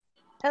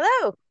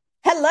Hello,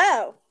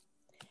 Hello,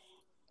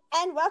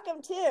 and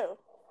welcome to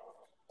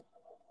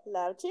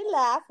Love to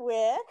Laugh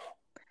with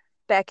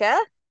Becca.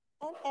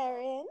 and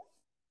Erin.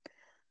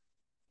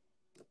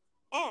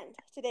 And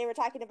today we're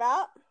talking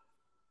about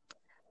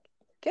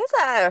Guess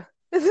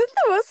is it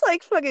the most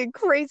fucking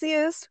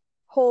craziest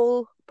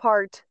whole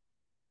part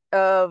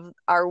of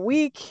our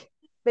week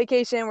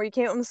vacation where you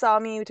came up and saw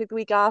me, we took the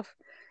week off.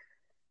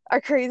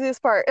 Our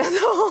craziest part of the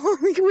whole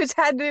week, which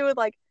had to do with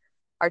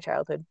our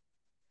childhood.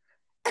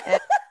 And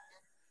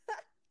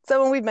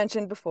someone we've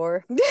mentioned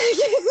before.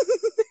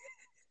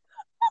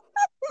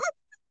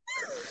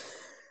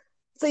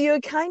 So you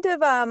had kind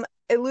of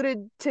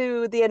alluded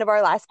to the end of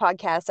our last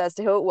podcast as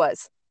to who it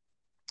was.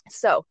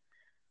 So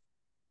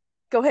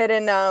go ahead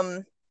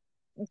and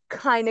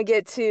kind of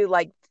get to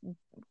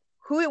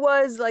who it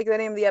was, like the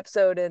name of the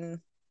episode,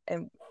 and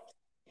it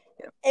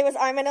was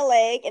Arm and a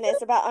Leg, and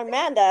it's about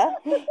Amanda.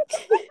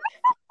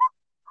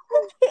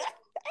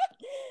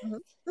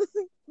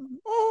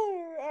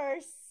 our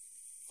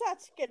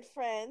such good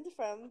friend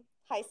from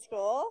high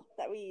school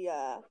that we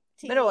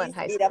middle and teased,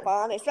 high beat up school.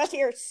 on, especially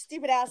her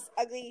stupid ass,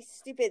 ugly,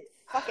 stupid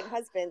fucking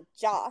husband,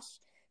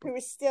 Josh, who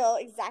was still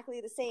exactly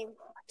the same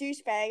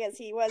douchebag as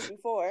he was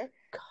before.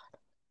 God.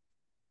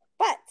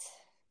 But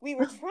we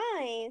were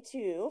trying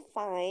to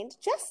find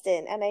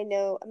Justin, and I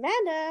know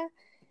Amanda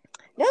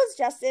knows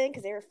Justin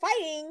because they were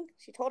fighting.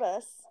 She told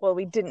us. Well,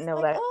 we didn't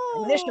know that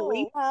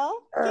initially.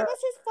 Well, give us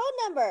his phone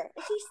number.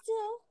 She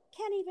still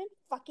can't even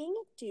fucking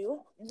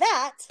do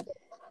that.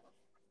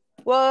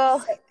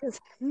 Well,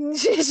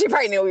 she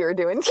probably knew what we were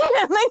doing. So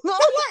what? Who does it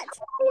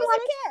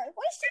care?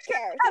 What does she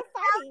care? They're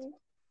fighting.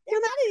 They're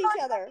mad at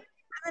each other.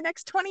 For the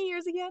next 20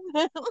 years again.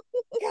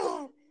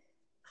 God.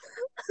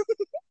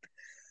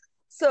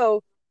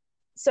 So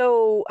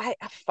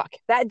fuck.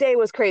 That day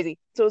was crazy.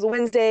 So it was a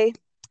Wednesday,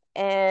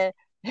 and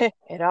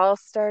it all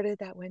started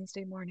that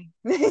Wednesday morning.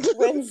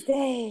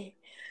 Wednesday.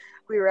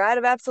 We were out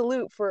of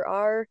Absolute for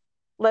our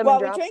lemon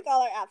drops. We drank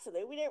all our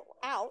Absolute. We didn't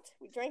out.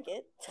 We drank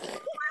it.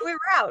 We were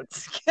out.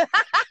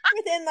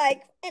 Within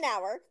like an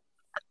hour.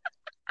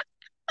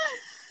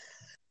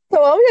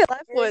 So all we had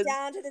left was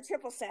down to the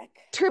triple sec.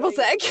 Triple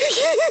sec.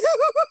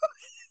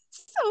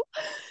 So,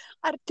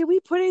 did we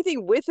put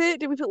anything with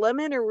it? Did we put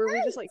lemon, or were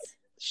we just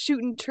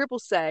shooting triple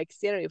secs?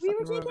 Yeah, we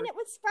were drinking it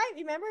with Sprite.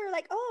 Remember, we were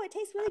like, "Oh, it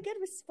tastes really good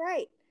with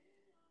Sprite."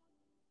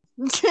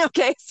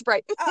 Okay,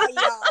 Sprite. Oh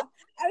yeah,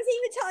 I was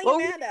even telling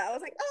Amanda. I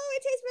was like, "Oh,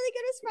 it tastes really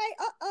good with Sprite."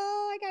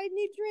 I got a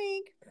new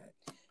drink.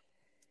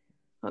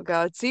 Oh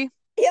God, see?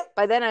 Yep.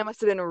 By then I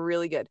must have been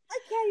really good. I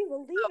can't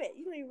even believe it.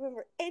 You don't even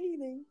remember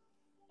anything.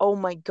 Oh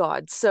my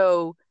God.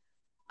 So,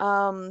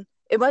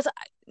 it was.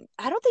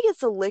 I don't think it's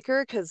the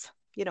liquor because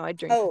I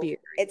drink beer.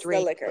 It's the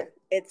liquor.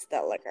 It's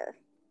the liquor.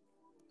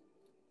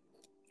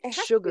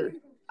 Sugar.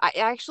 I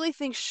actually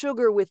think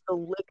sugar with the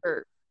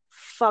liquor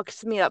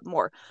fucks me up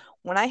more.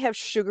 When I have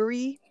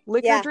sugary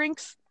liquor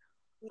drinks,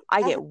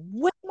 I get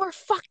way more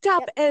fucked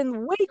up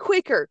and way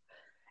quicker.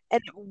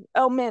 And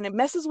oh man, it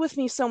messes with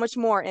me so much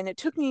more. And it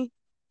took me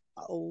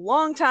a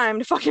long time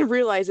to fucking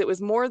realize it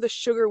was more the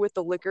sugar with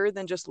the liquor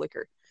than just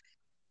liquor.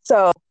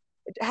 So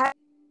I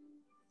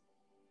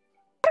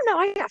don't know,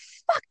 I got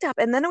fucked up.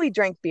 And then we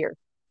drank beer.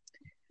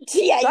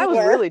 Yeah, so I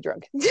was really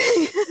drunk.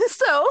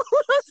 So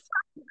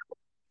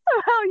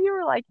you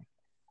were like,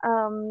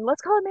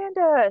 let's call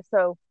Amanda.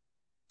 So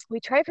we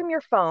tried from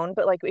your phone,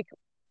 but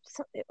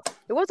it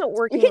wasn't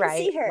working right.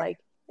 See her.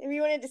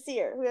 We wanted to see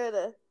her. We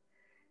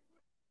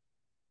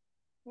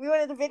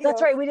wanted the video.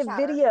 That's right. We did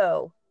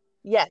video.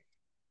 Yes.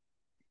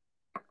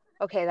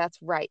 Okay, that's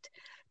right.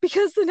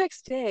 Because the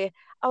next day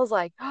I was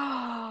like,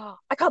 oh,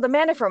 I called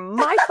Amanda from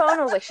my phone.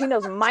 I was like, she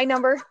knows my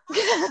number.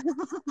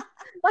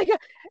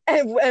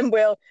 And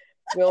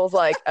Will's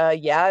like,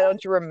 yeah,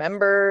 don't you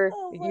remember?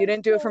 You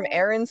didn't do it from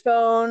Erin's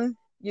phone.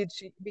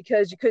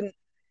 Because you couldn't,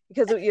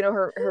 because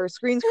her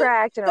screen's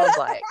cracked. And I was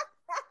like,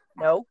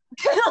 no.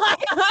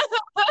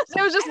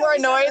 It was just more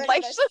annoyed.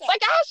 She's just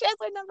like, she has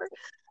my number.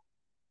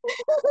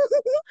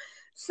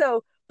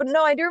 So, but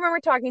no, I do remember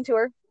talking to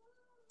her.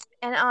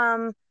 And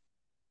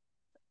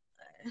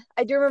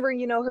I do remember,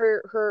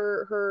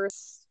 her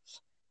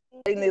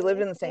they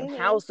lived in the same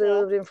house they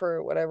lived in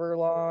for whatever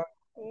long.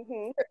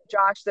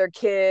 Josh, their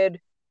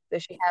kid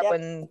that she had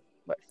when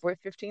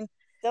 15?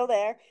 Still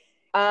there.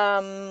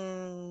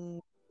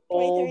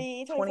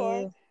 23,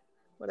 20,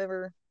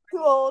 whatever.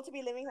 Too old to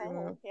be living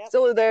home. Yep.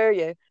 Still there,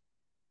 yeah.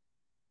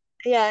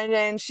 Yeah, and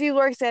then she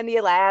works at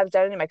Sandia Labs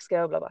down in New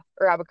Mexico, blah blah,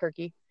 or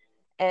Albuquerque.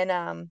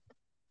 And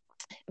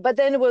but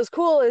then what was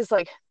cool is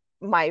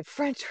my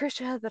friend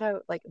Trisha, that I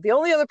the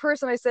only other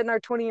person I said in our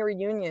 20-year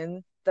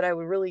reunion that I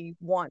would really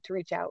want to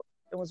reach out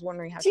and was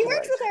wondering how she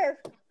works with her.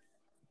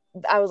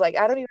 I was like,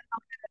 I don't even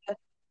know.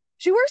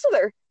 She works with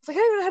her. It's like,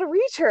 I don't know how to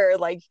reach her,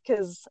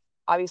 because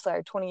obviously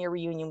our 20-year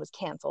reunion was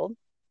canceled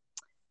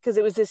because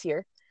it was this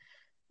year.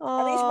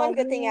 At least one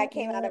good thing I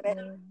came out of it.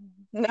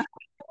 No,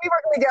 we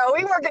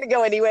weren't gonna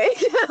go anyway.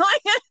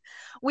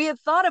 We had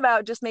thought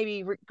about just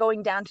maybe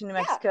going down to New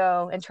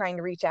Mexico and trying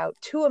to reach out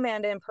to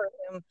Amanda in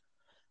person,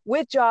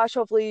 with Josh,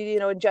 hopefully,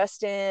 and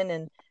Justin,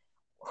 and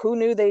who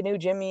knew they knew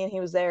Jimmy and he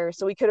was there.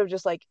 So we could have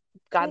just like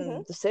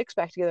gotten the six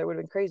back together. It would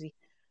have been crazy.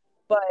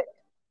 But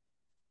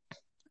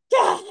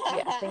yeah,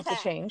 things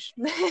have changed.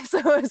 so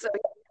no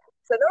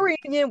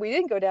reunion. We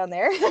didn't go down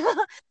there.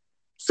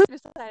 So we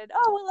decided,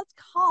 oh well, let's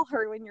call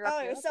her when you're up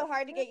there. It was so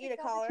hard to get you to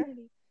call her.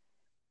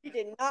 You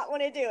did not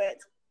want to do it.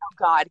 Oh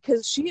God,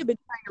 because she had been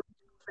trying to reach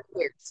me for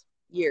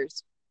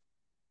years.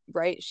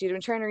 Right? She'd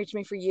been trying to reach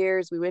me for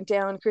years. We went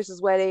down to Chris's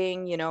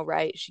wedding,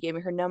 right? She gave me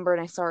her number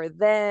and I saw her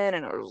then,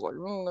 and I was like,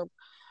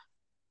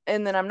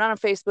 and then I'm not on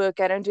Facebook.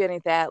 I don't do any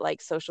of that,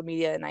 like social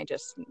media, and I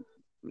just,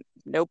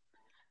 nope.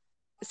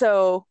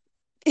 So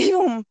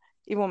even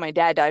when my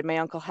dad died, my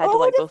uncle had to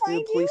like go through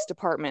the police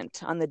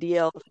department on the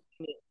deal.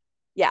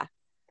 Yeah.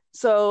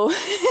 So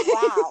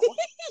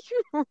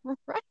wow.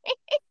 Right.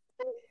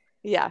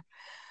 Yeah.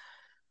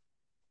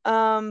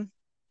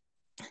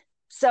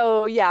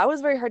 So yeah, it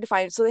was very hard to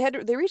find. So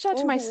they reached out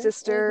to my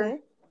sister.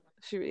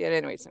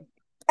 Anyways,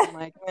 I'm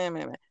like,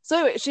 meh.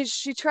 So anyway,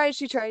 she tried,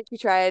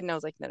 and I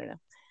was like, no.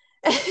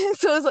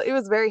 So it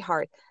was very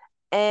hard.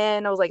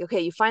 And I was like,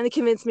 okay, you finally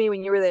convinced me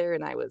when you were there,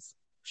 and I was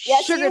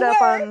sugared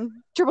up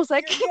on triple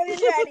sec. You're good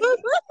and ready. Oh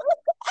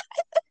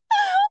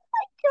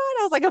my God.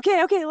 I was like,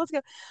 okay, let's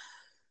go.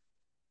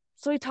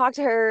 So we talked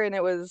to her, and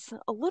it was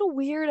a little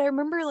weird. I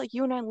remember like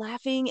you and I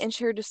laughing, and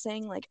she was just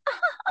saying like,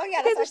 oh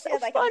yeah, that's what she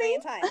did like a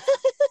million times. That's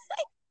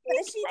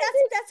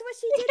what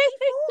she did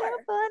before. So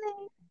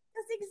funny.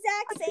 That's the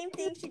exact same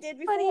thing she did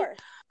before. Funny.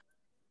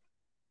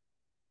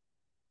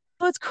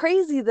 So it's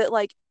crazy that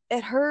like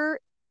at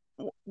her,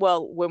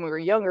 well, when we were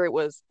younger, it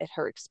was at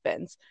her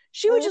expense.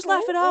 She would just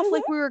laugh it off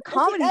like we were a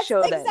comedy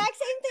show. That's the exact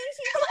same thing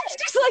she did.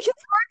 She's like,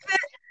 it's worth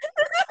it.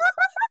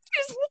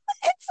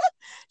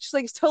 She's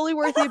like, it's totally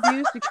worth the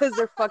abuse because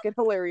they're fucking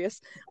hilarious.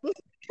 You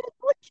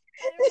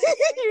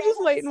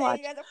just wait and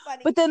watch.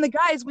 But then the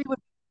guys we would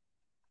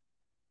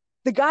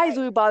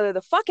bother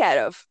the fuck out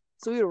of.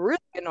 So we would really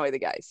annoy the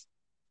guys.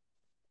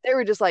 They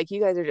were just like,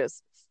 you guys are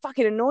just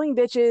fucking annoying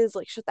bitches.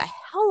 Like, shut the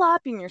hell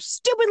up in your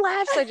stupid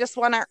laughs. I just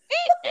want to.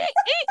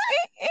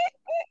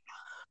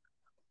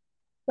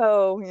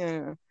 So,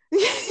 yeah.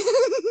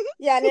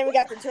 Yeah, and then we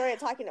got the joy of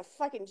talking to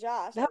fucking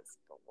Josh. That's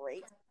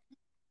great.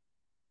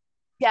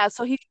 Yeah,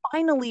 so he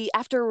finally,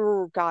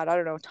 after, God, I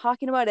don't know,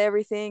 talking about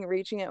everything,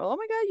 reaching it. Oh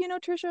my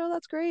God, Trisha,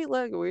 that's great.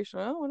 Like, I want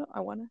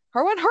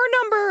her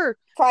number.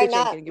 Probably Bitch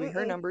not ain't gonna give me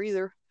her number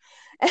either.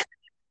 And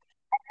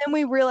then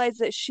we realized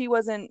that she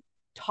wasn't.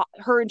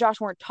 Her and Josh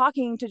weren't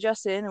talking to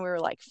Justin, and we were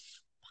like,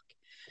 fuck.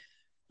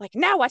 Like,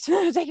 now what?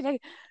 Take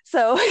it.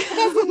 So that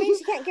doesn't mean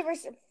she can't give her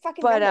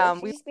fucking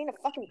number. She's just being a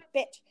fucking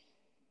bitch.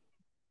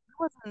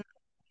 I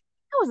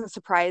wasn't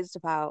surprised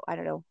about, I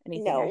don't know,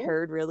 anything I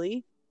heard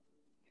really.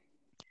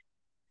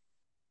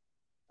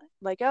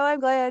 Like, oh, I'm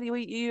glad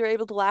you were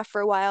able to laugh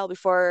for a while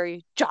before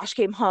Josh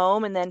came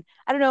home, and then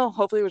I don't know,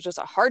 hopefully it was just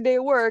a hard day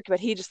of work, but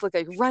he just looked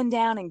like run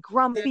down and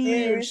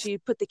grumpy, and she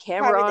put the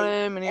camera on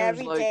him, and he was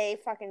like, every day,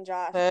 fucking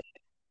Josh.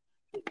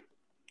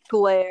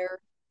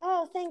 Glare.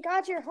 Oh, thank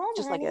God you're home,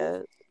 just honey. Like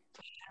a.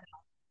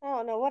 I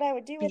don't know what I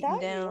would do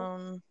without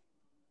you.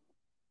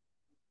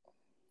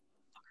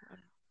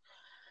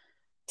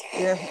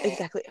 Yeah,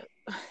 exactly.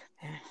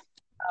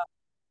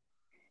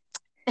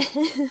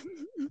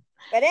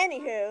 But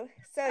anywho,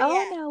 so yeah.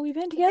 Oh no, we've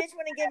been together. Bitch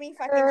wouldn't give me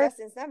fucking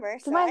Justin's number,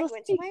 so I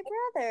went to my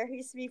brother who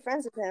used to be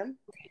friends with him.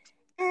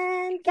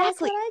 And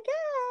guess what I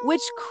got? Which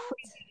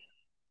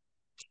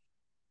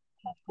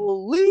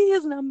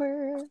his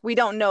number. We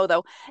don't know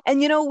though. And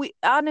we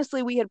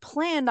had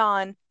planned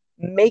on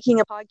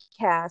making a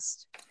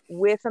podcast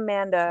with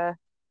Amanda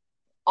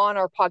on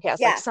our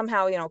podcast. Like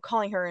somehow,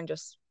 calling her and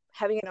just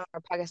having it on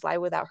our podcast live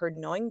without her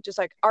knowing. Just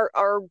like our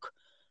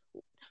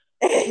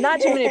not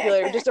to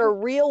manipulate her, just a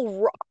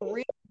real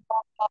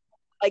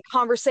like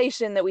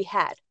conversation that we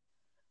had.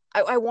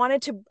 I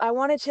wanted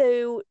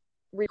to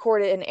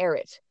record it and air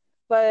it,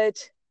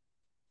 but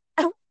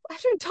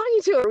after talking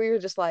to her, we were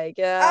just like,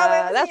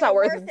 that's not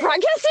worth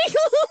broadcasting.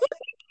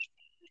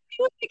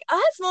 Like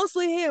us,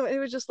 mostly him. It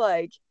was just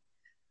like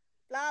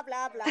blah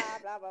blah blah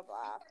blah blah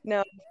blah.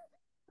 No,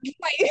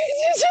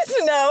 just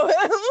no.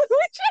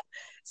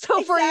 So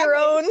exactly. For your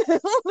own.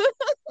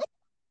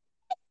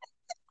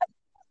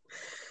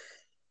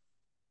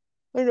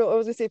 I don't know. I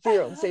was gonna say for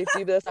your own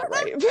safety, but that's not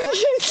right.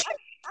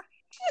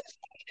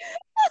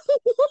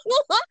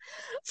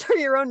 For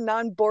your own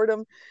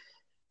non-boredom,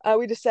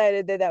 we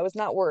decided that was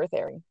not worth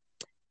airing.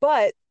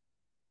 But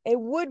it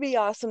would be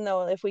awesome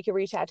though if we could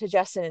reach out to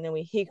Justin and then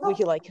we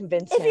could like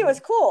convince him. If he was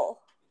cool.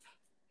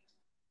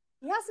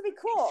 He has to be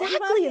cool.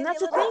 Exactly, and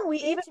that's the thing. We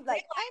even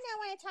like, I know I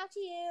want to talk to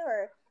you,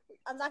 or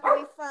I'm not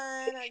gonna be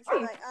fun.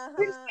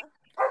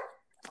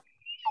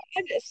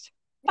 I'm just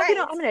like,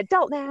 I'm an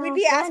adult now. We'd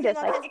be asking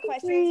all kinds of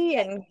questions.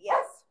 And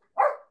yes.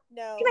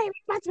 No.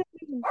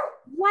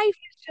 Life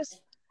is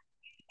just.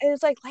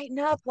 It's like lighten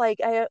up. Like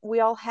we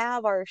all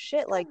have our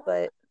shit. Like,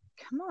 but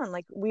come on.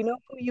 Like we know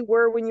who you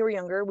were when you were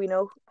younger. We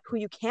know who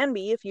you can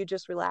be if you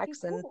just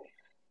relax and.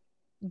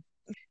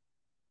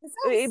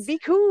 It'd be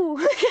cool.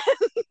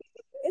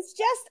 It It's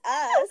just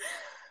us.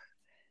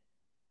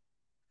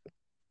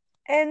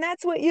 And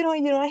that's what,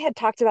 I had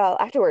talked about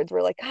afterwards.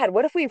 We're like, God,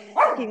 what if we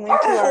fucking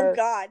went to our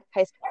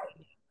high school?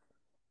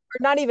 Or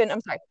not even,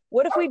 I'm sorry.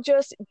 What if we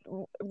just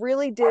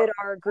really did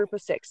our group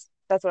of 6?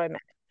 That's what I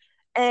meant.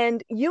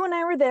 And you and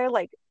I were there,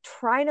 like,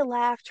 trying to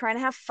laugh, trying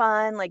to have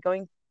fun, like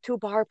going to a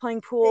bar,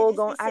 playing pool,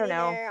 going, I don't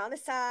know. There on the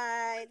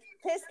side,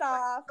 pissed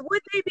off.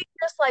 Would they be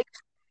just like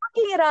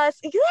looking at us?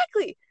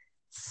 Exactly.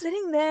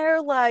 Sitting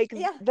there like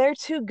they're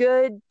too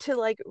good to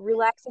like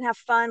relax and have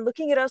fun,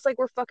 looking at us like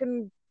we're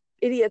fucking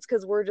idiots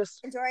because we're just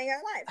enjoying our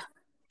lives,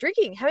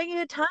 drinking, having a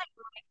good time,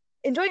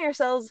 enjoying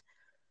ourselves.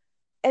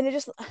 And I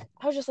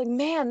was just like,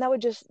 man, that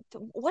would just,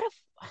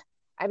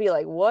 I'd be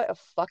like, what a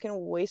fucking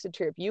wasted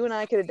trip. You and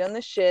I could have done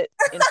this shit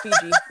in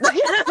Fiji.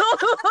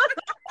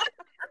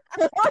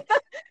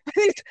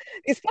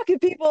 these fucking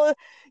people,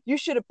 you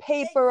should have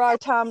paid for our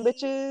time,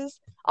 bitches.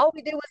 All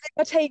we did was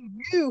imitate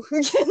you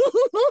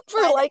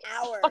for like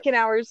fucking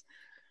hours.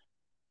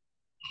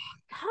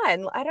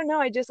 God, I don't know.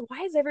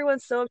 Why is everyone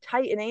so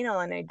uptight and anal?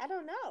 And I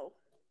don't know.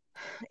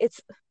 If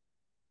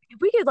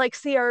we could like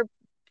see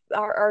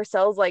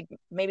ourselves like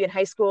maybe in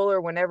high school or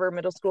whenever,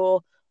 middle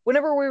school,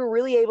 whenever we were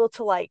really able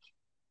to like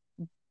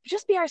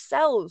just be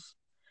ourselves,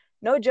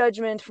 no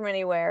judgment from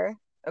anywhere,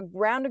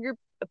 around a group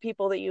of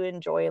people that you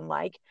enjoy and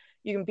like,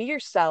 you can be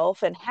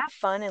yourself and have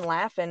fun and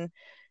laugh and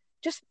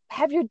just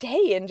have your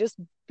day and just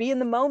be in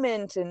the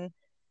moment. And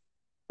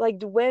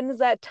like, when's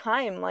that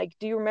time? Like,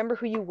 do you remember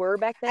who you were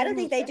back then? I don't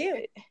think they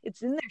do.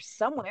 It's in there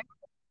somewhere.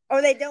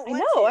 Or they don't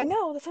want to. I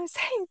know. That's what I'm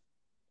saying.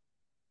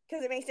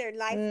 Because it makes their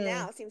life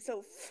now seem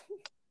so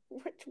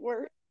much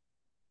worse.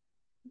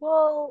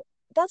 Well,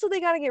 that's what they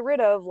got to get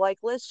rid of. Like,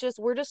 we're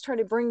just trying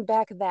to bring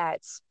back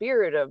that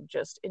spirit of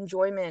just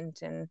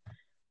enjoyment and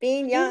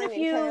being young and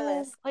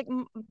careless. Like,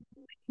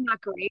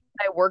 not great.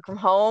 I work from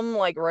home,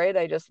 like, right?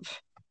 I just,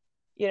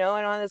 I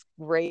don't have this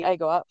great. I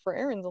go out for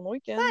errands on the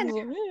weekends.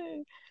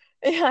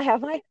 Yeah, I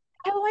have my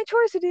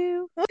chores to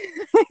do.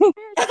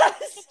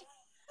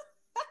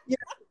 Yeah,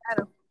 I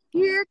don't.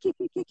 Here, kick.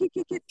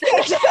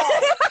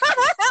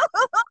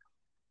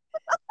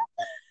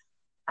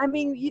 I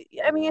mean,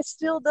 it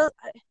still does.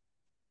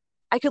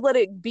 I could let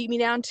it beat me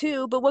down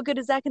too, but what good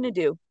is that going to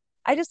do?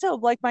 I just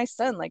don't like my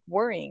son, like,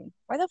 worrying.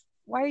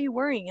 Why are you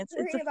worrying? It's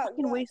a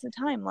fucking waste of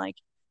time. Like,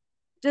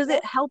 does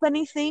it help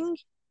anything?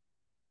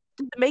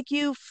 Does it make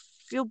you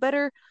feel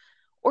better?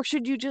 Or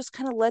should you just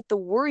kind of let the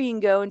worrying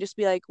go and just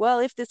be like, well,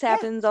 if this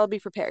happens, I'll be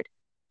prepared.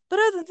 But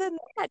other than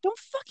that, don't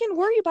fucking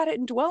worry about it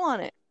and dwell on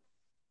it.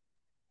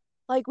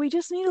 Like, we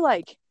just need to,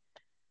 like,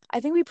 I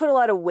think we put a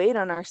lot of weight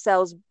on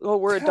ourselves. Well,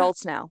 we're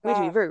adults now. We have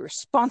to be very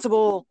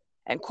responsible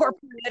and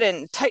corporate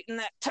and tighten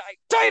that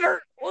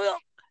tighter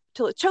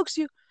till it chokes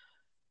you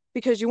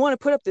because you want to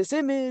put up this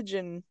image.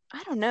 And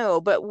I don't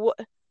know, but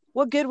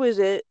what good was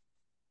it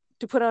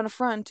to put on a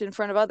front in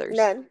front of others?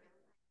 None.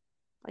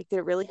 Like, did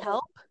it really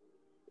help?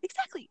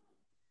 Exactly.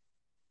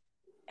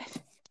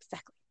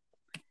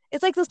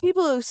 It's like those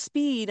people who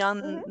speed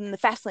on the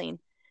fast lane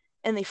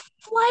and they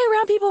fly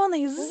around people and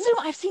they zoom.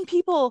 I've seen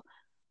people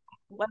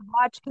I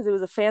watched because it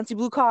was a fancy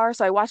blue car,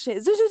 so I watched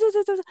it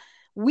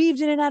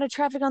weaved in and out of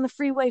traffic on the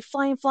freeway,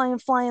 flying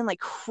like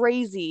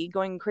crazy,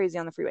 going crazy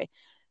on the freeway.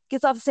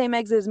 Gets off the same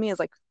exit as me as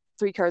like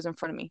 3 cars in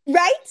front of me.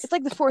 Right? It's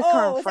like the 4th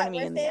car in front of me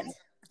in the end.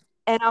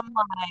 And I'm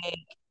like,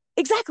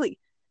 exactly.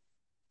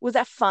 Was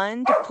that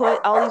fun to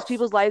put all these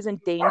people's lives in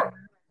danger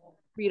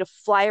for you to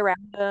fly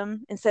around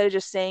them instead of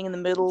just staying in the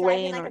middle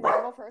lane like a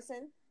normal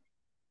person?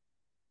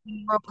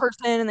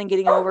 And then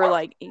getting over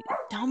like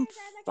dumb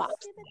fucks.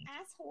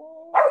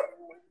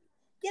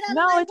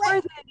 No, it's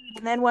worth it.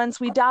 And then once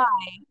we die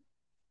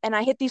and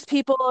I hit these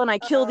people and I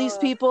kill these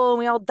people and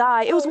we all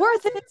die, it was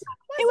worth it. It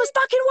was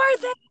fucking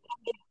worth it.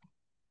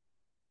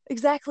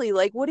 Exactly.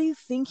 Like, what are you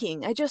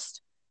thinking? I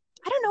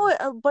don't know what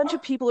a bunch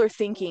of people are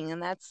thinking,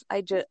 and that's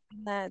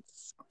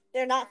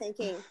they're not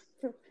thinking.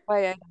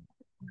 Why I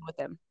with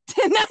them.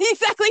 Not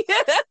exactly.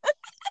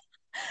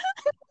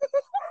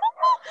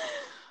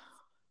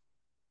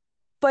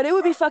 But it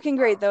would be fucking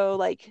great though,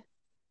 like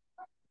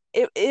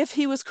if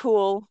he was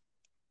cool,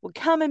 would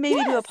come and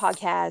maybe do a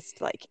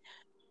podcast, like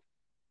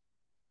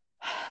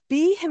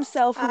be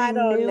himself who we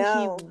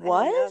knew he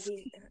was.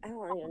 I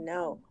don't even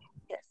know.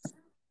 Yes.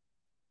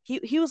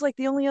 He was like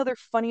the only other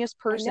funniest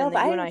person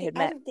that you and I had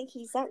met. I don't think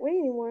he's that way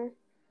anymore.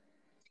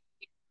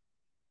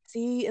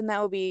 See, and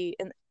that would be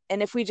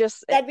and if we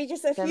just that'd be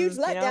just a huge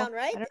letdown,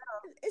 right?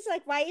 It's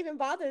like, why even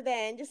bother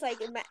then? Just like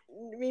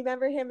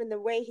remember him in the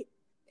way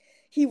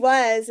he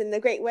was in the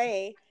great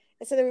way,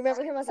 instead of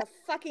remember him as a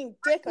fucking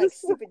dick like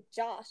stupid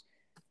Josh.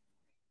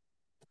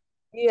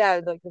 Yeah,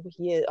 like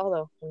he is.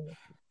 Although,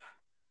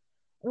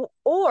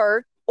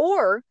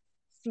 or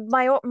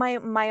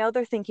my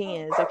other thinking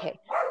is, okay,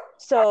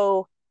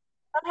 so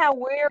somehow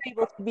we're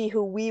able to be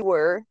who we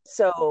were,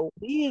 so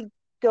we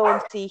go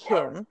and see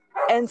him,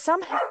 and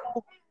somehow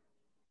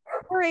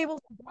we're able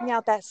to bring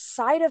out that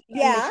side of him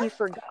that he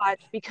forgot,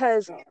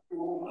 because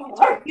it's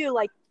for you,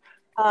 like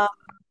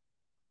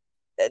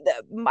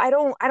I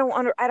don't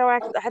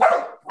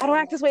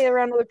act this way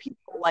around other people.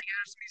 Like,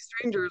 I just be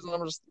strangers and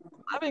I'm just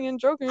laughing and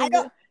joking. I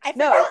forgot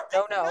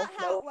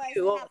how it was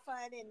to have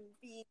fun and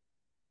be.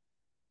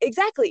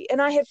 Exactly.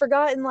 And I had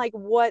forgotten like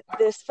what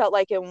this felt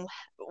like and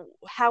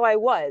how I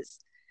was.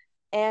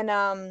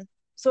 And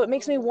so it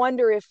makes me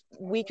wonder if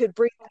we could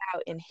bring that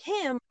out in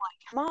him. Like,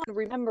 come on,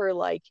 remember,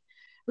 right.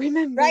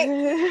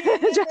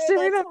 Justin,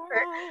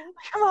 remember.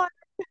 Come on.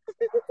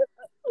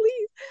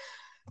 Please.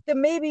 That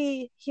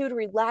maybe he would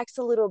relax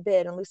a little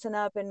bit and loosen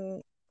up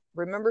and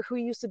remember who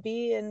he used to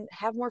be and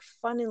have more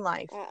fun in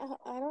life. I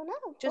don't know.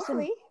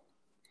 Hopefully.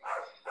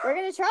 We're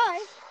going to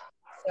try.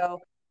 So,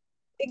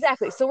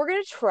 exactly. So we're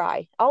going to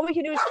try. All we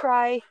can do is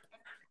try.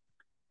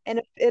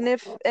 And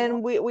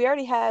we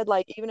already had,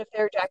 like, even if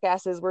they're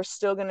jackasses, we're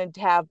still going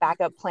to have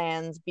backup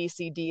plans, B,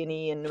 C, D, and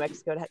E in New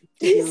Mexico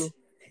to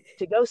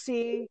go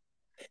see,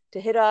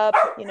 to hit up,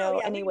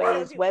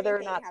 anyways, whether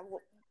or not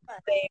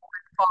they were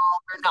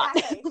involved or not.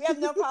 Exactly. We have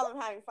no problem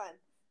having fun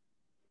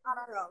on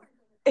our own.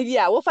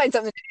 Yeah, we'll find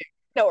something to do.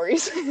 No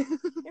worries. If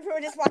we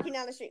were just walking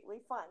down the street, we'd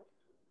be fun.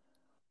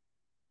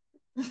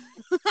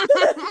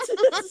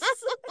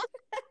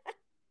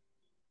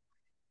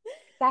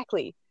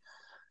 Exactly.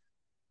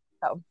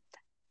 So,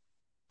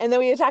 and then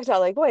we talked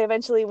about, like, boy,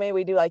 eventually maybe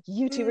we do like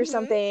YouTube or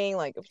something,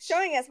 like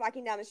showing us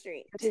walking down the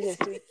street.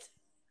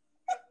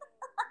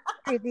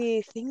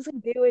 Crazy things we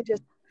do, and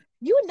just,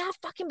 you would not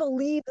fucking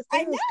believe the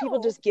things people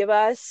just give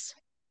us.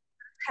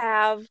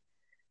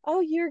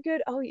 Oh, you're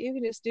good. Oh, you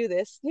can just do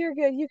this. You're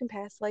good. You can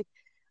pass. Like,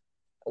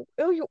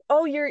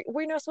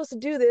 we're not supposed to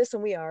do this,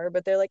 and we are,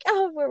 but they're like,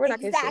 oh, we're not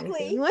going to say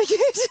anything. Like,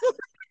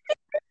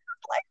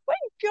 like, my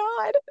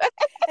God.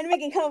 And we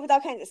can come up with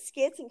all kinds of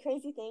skits and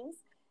crazy things.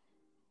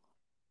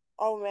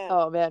 Oh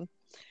man.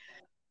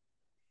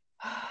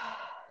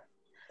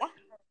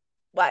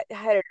 What?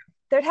 I don't know.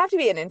 There'd have to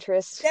be an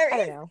interest. I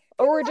don't know.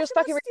 Or we're just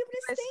fucking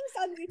stupidest things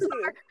on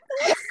YouTube.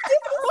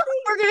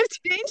 We're gonna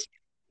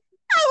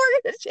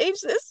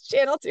change this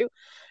channel to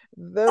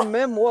The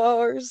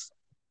Memoirs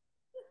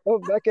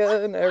of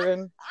Becca and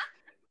Erin.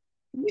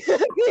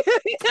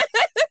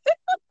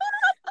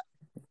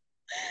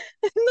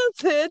 And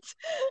that's it.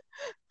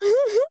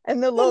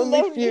 And the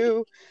lonely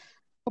few.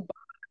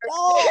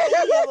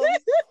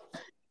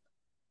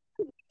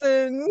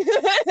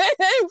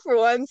 For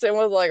once, and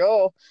was like,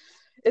 oh,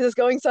 is this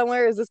going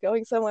somewhere?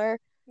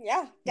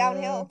 Yeah,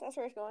 downhill. That's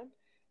where it's going.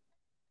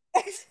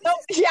 No,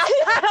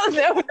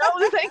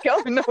 this ain't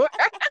going nowhere.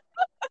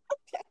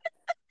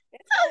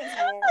 It's going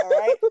somewhere, all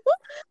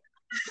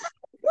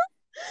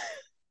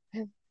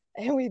right.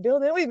 And we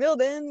build,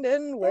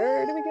 and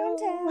where do we go?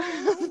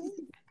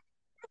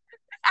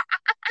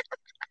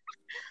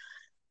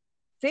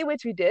 See,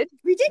 which we did.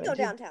 We did go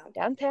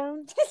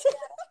downtown.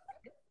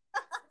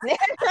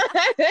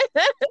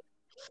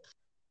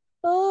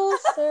 Full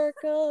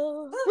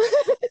circle.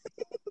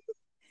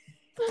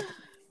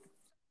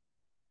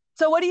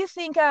 So what do you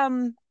think?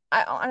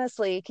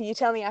 Honestly, can you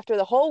tell me, after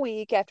the whole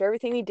week, after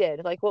everything we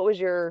did, like, what was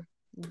your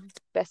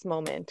best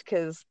moment?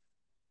 Because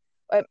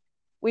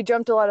we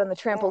jumped a lot on the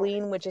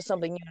trampoline, which is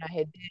something you and I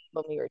had did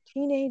when we were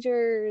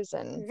teenagers,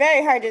 and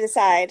very hard to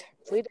decide.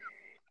 I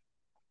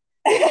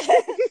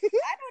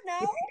don't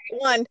know.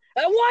 One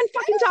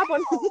fucking top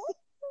one. Too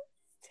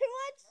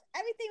much.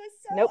 Everything was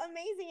so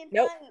amazing and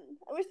fun.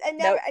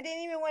 I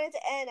didn't even want it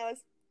to end. I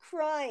was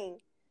crying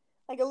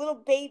like a little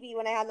baby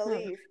when I had to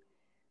leave.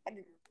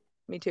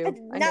 Me too. I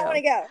did not want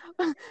to go.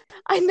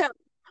 I know.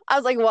 I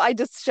was like, well, I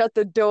just shut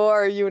the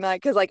door, you and I,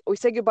 because, like, we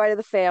said goodbye to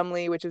the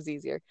family, which was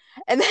easier,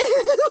 and then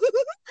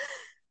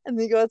and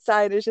then you go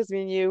outside, and it's just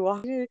me and you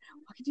walking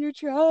to your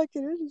truck,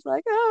 and it's just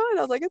like, oh, and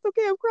I was like, it's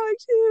okay, I'm crying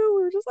too.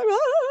 We were just like,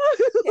 oh.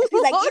 Yeah,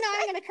 he's like,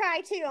 I'm gonna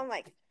cry too. I'm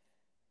like,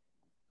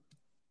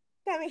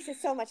 that makes it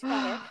so much better.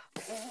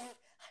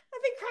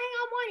 I've been crying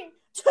all morning.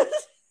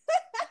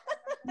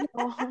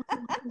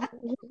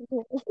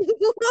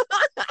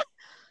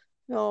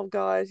 Oh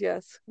God,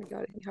 yes. I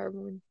got it. Hard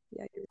when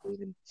you're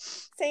leaving.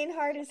 Saying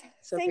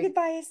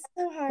goodbye is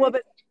so hard.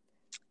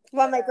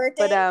 Well, my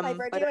birthday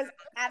was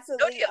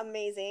absolutely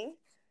amazing.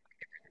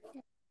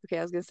 Okay,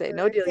 I was gonna say,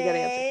 no deal. You gotta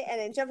answer. And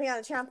then jumping on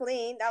the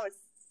trampoline, that was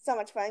so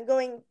much fun.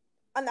 Going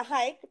on the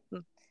hike,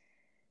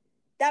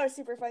 that was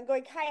super fun.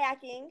 Going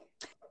kayaking.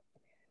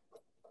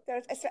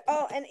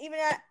 And even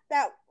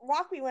that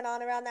walk we went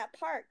on around that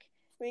park,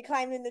 we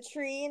climbed in the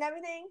tree and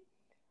everything.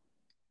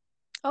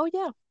 Oh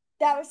yeah,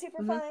 that was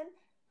super fun.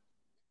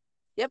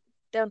 Yep,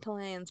 down to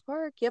Lions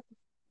Park. Yep.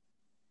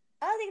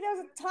 I don't think there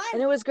was a time,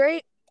 and it was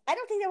great. I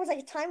don't think there was like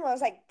a time where I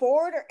was like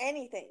bored or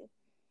anything.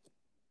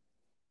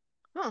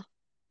 Huh?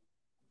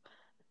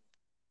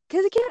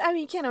 Because you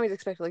can't always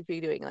expect, like, be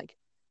doing like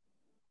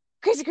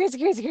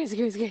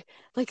crazy,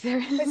 like there.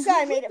 But still,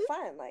 I made it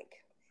fun. Like,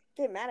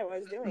 it didn't matter what I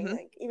was doing.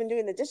 Like, even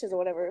doing the dishes or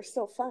whatever, it was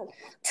still fun.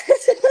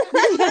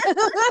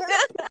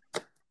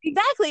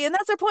 Exactly, and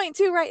that's our point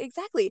too, right?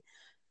 Exactly.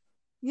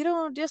 You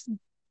don't just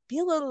be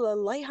a little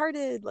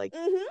lighthearted, like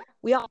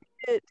we all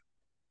did.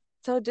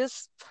 So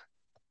just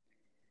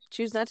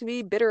choose not to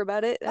be bitter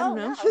about it. I don't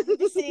know. No, you're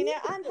just sitting there.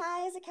 I'm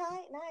high as a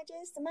kite, and I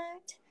just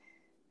might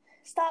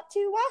stop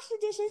to wash the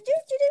dishes.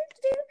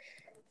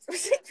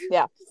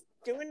 Yeah.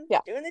 Doing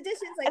the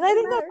dishes. Like, and I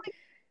think that's like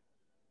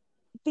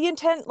the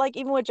intent, like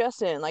even with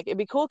Justin, like it'd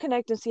be cool to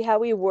connect and see how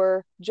we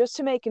were, just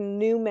to make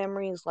new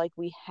memories like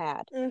we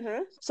had.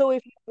 So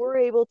if we're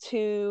able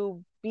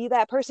to be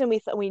that person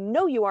we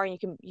know you are, and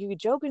you can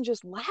joke and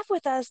just laugh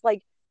with us,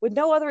 like with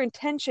no other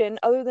intention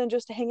other than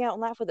just to hang out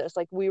and laugh with us,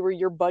 like we were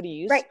your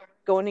buddies,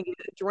 going to get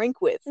a drink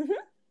with. Like,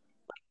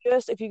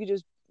 just if you could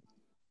just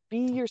be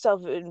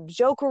yourself and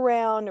joke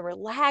around and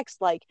relax,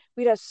 like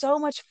we'd have so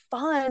much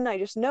fun. I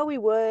just know we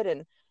would,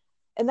 and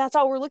that's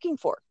all we're looking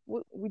for.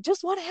 We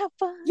just want to have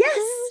fun. Yes.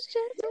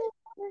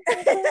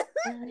 Right.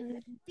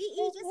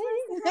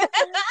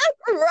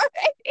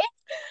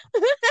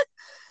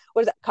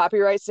 What is that?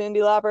 Copyright Cyndi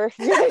Lauper?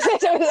 I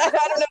don't know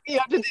what you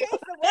have to do.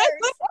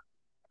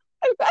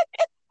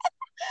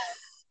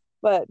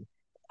 But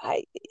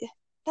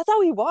that's all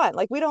we want.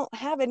 Like, we don't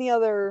have any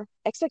other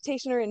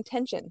expectation or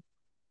intention.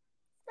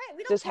 Right.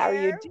 We don't just care. How are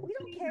you doing? We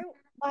don't care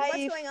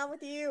what's going on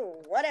with you.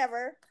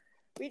 Whatever.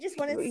 We just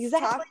want to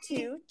talk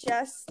to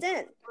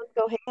Justin. Let's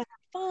go hang out,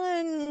 have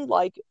fun.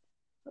 Like,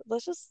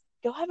 let's just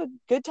go have a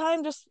good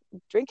time, just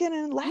drinking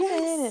and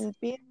laughing and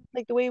being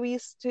like the way we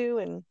used to.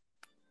 And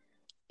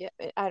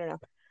I don't know.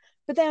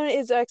 But then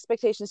is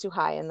expectations too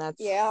high, and that's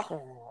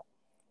so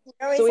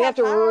we have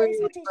to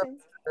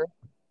expectations.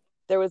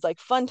 There was like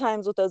fun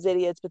times with those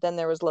idiots, but then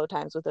there was low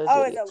times with those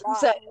idiots.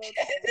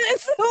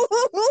 It's a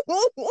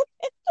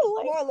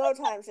lot. More low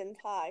times than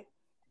high.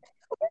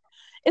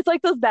 It's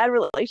like those bad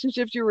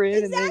relationships you were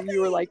in, and then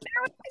you were like,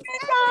 there was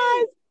good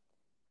guys.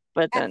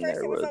 But then at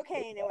first it was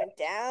okay, and it went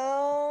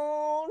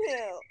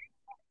downhill.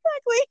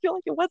 Exactly. I feel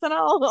like it wasn't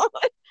all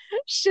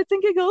shits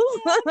and giggles.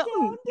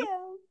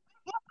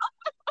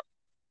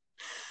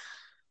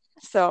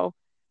 So,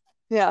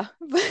 yeah.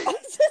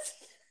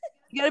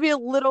 You gotta be a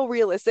little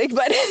realistic,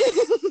 but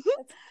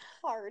it's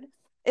hard.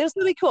 It was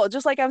really cool.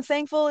 Just like, I'm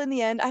thankful in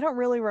the end. I don't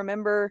really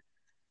remember.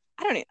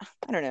 I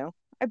don't know.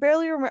 I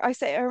barely remember. I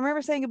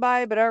remember saying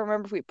goodbye, but I don't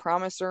remember if we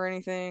promised or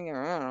anything.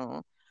 Or I don't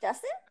know.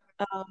 Justin?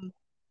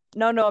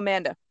 No,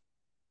 Amanda.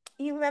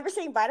 You remember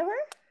saying bye to her?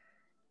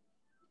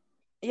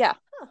 Yeah.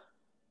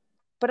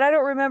 But I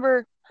don't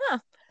remember.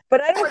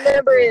 But I don't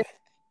remember if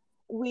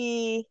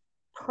we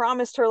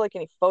promised her like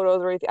any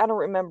photos or anything. I don't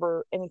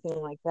remember anything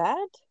like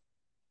that.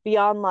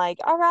 Beyond like,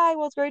 all right,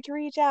 well, it's great to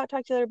reach out,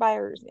 talk to other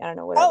buyers. I don't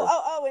know, whatever.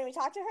 When we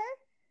talked to her?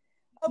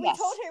 We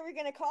told her we were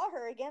going to call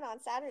her again on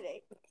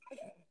Saturday.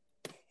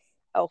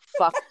 Oh,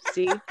 fuck.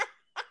 See?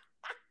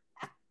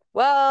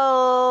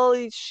 Well,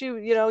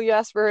 you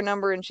asked for her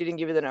number and she didn't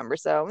give you the number.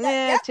 So,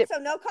 so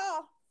no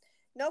call.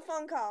 No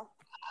phone call.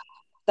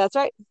 That's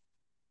right.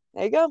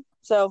 There you go.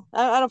 So,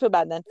 I don't feel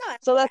bad then. No,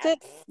 so that's it.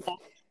 Yeah.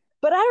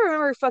 But I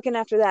remember fucking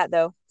after that,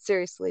 though.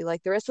 Seriously.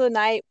 Like, the rest of the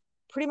night,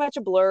 pretty much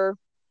a blur.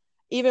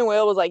 Even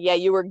Will was like, yeah,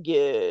 you were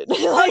good.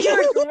 You were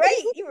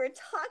great. You were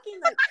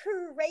talking like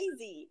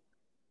crazy.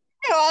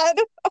 God.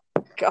 Oh,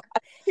 God.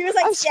 He was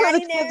like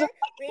standing there. Go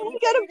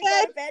to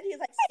bed. He was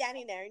like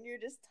standing there, and you're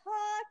just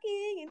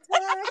talking and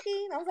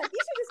talking. I was like, you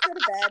should just go to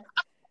bed.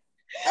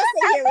 I'll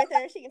stay here with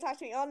her. She can talk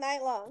to me all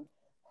night long.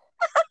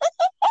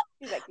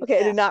 He's like,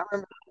 okay, I do not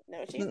remember.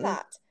 No, she's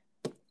not.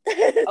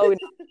 Oh, no.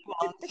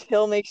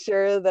 He'll make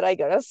sure that I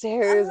go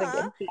downstairs and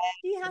get bed.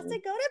 You have to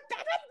go to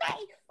bed with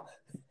me.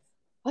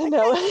 I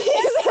know. He's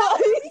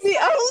the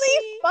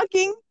only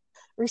fucking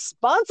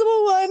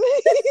responsible one.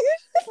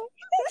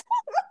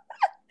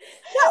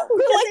 No,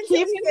 like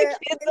keeping the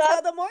kids up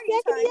until the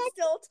morning time,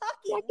 still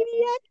talking.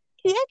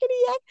 Yakety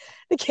yak.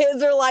 The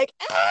kids are like,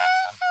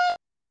 ah!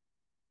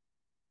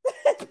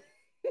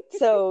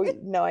 So,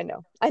 no, I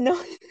know.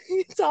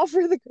 It's all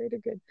for the greater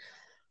good.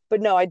 But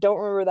no, I don't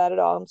remember that at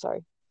all. I'm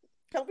sorry.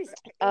 Don't be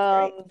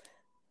sorry.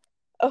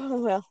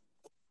 Oh, well.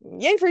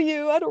 Yay for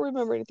you. I don't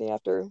remember anything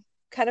after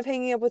kind of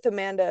hanging up with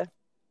Amanda.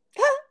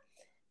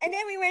 And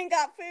then we went and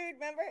got food,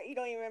 remember? You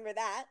don't even remember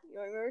that. You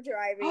don't remember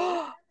driving.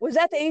 Was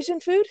that the Asian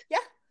food? Yeah.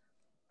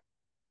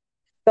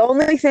 The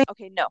only thing...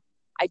 Okay, no.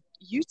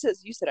 You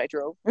said I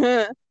drove.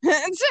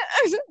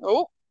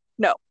 Oh,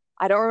 no.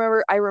 I don't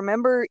remember. I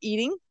remember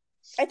eating.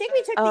 I think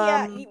we took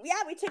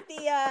we took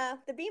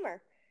the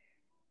Beamer.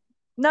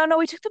 No,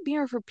 we took the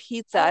Beamer for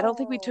pizza. I don't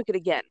think we took it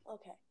again.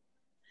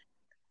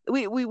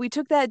 Okay. We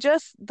took that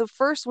just the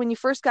first, when you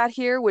first got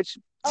here, which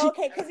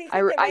because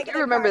I do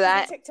remember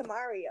that. We took to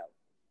Mario.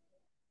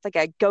 It's like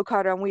a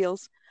go-kart on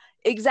wheels.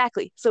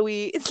 Exactly. So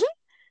we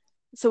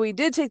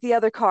did take the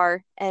other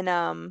car,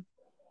 and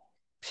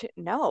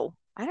no,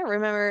 I don't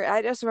remember.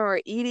 I just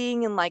remember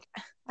eating, and like,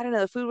 I don't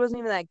know, the food wasn't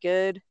even that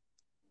good.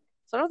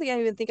 So I don't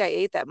think I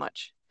ate that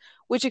much,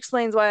 which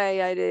explains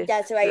why I did.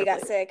 That's why you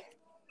got sick.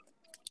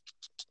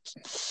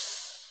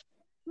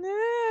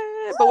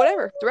 But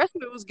whatever. The rest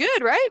of it was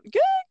good, right? Good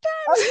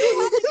times. You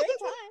had a great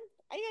time.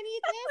 Are you gonna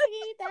eat this? Are you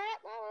gonna eat that?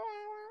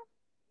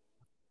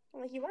 I'm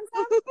like, you want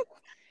some?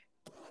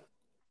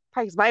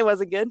 Probably because mine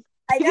wasn't good.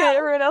 I know.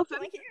 Everyone else.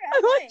 Like,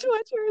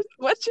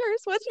 what's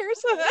yours?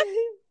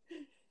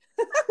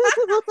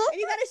 And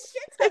you got a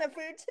shit ton of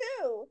food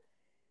too.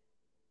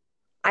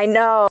 I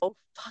know.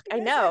 Fuck, You I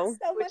guys had know.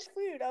 so much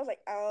food. I was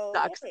like, oh,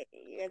 Sucks. okay,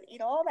 you guys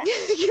eat all that.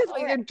 Because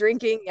when you're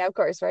drinking, yeah, of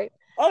course, right?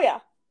 Oh yeah.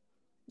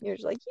 You're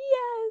just like,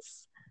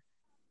 yes.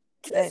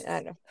 I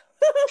don't know.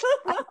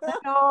 I want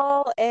it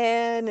all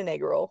and an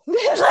egg roll. Like,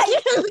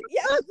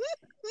 yeah.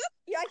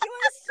 You're like, you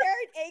want to share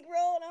an egg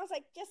roll? And I was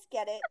like, just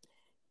get it.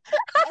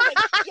 I was like,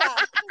 yeah,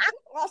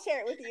 I'll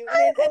share it with you.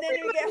 And then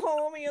you get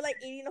home and you're like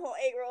eating the whole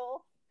egg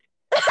roll.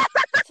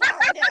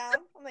 Chowing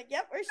down. I'm like,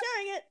 yep, we're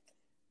sharing it.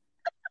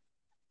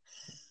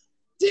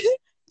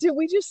 Did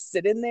we just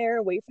sit in there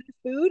and wait for the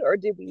food, or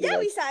did we? Yeah,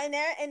 we sat in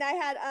there, and I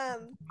had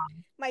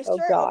my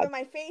shirt over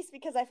my face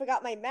because I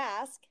forgot my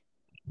mask.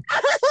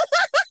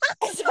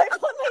 And so I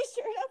pulled my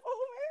shirt up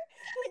over,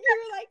 and you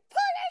were like,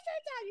 "Pull your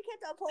shirt down!" You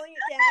kept on pulling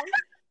it down.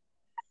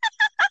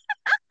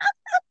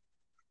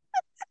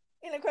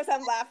 And of course,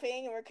 I'm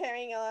laughing, and we're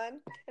carrying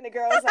on. And the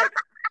girl was like,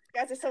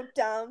 "You guys are so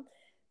dumb."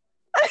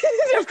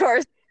 Of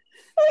course.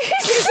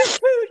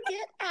 Food,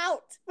 get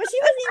out. But she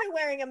wasn't even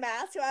wearing a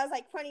mask, so I was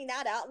like pointing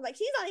that out. I'm like,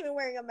 she's not even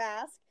wearing a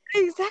mask.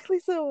 Exactly.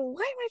 So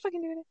why am I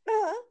fucking doing it?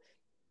 Uh-huh.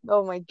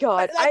 Oh my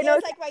god. But, like, I know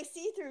it's like my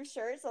see-through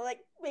shirt, so like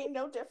made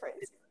no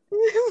difference.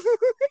 It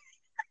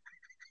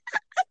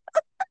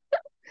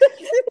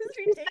was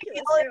ridiculous.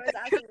 It was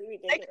absolutely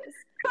ridiculous.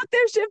 Cut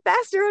their shit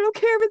faster. I don't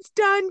care if it's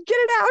done. Get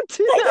it out.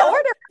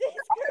 Order.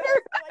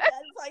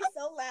 It's like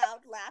so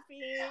loud,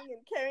 laughing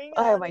and carrying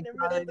on in the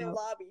middle of the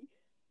lobby.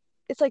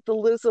 It's like the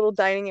loose little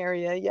dining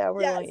area. Yeah,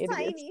 we're like idiots.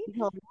 Tiny.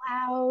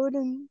 Loud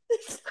and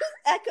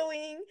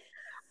echoing.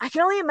 I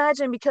can only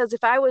imagine, because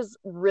if I was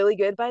really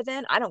good by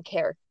then, I don't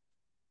care.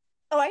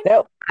 Oh, I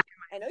know.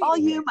 I know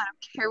volume. I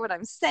don't care what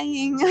I'm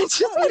saying. You're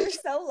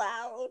so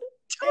loud.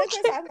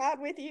 I'm loud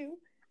with you.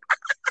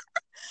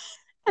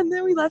 And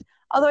then we left.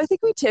 Although I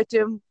think we tipped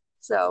him.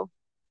 So.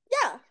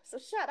 Yeah. So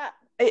shut up.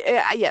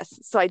 Yes.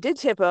 So I did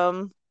tip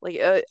him, like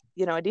a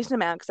decent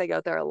amount, because I go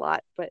there a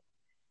lot. But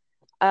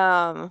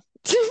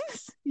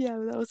yeah,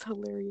 that was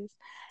hilarious.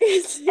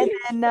 And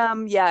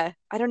then yeah,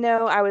 I don't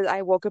know.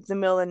 I woke up in the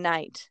middle of the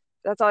night.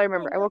 That's all I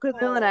remember. I woke up in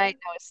the middle of the night.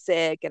 I was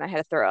sick and I had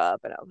to throw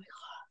up, and I was like, oh.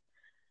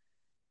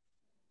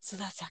 So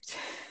that sucked.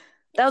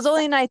 That was the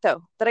only night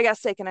though that I got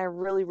sick, and I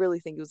really, really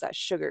think it was that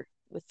sugar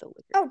with the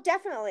liquor. Oh,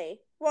 definitely.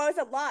 Well, it's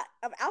a lot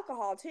of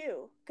alcohol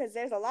too, because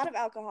there's a lot of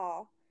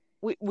alcohol.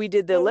 We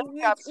did the liquor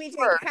drops we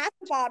drank half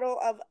a bottle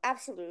of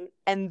Absolute,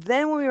 and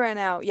then when we ran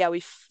out, yeah,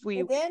 we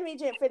and then we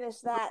didn't finish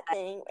that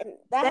thing, and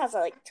that has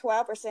like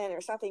 12%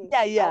 or something.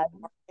 Yeah.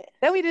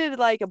 Then we did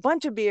like a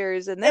bunch of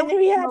beers, and then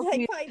we had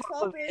like probably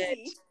 12 beers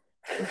each.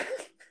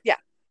 Yeah,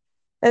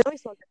 and we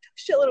smoked a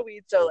shitload of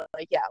weed. So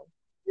like, yeah,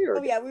 we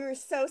were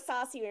so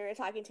saucy when we were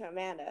talking to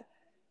Amanda.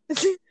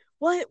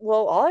 What?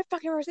 Well, all I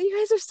fucking remember is, you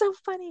guys are so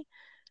funny.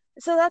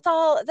 So that's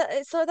all.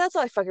 So that's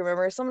all I fucking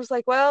remember. Someone's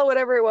like, well,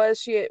 whatever it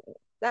was,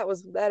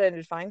 that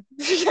ended fine.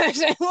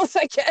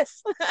 I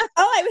guess.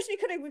 Oh, I wish we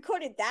could have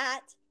recorded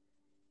that.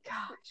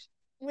 Gosh.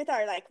 With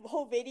our like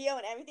whole video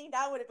and everything,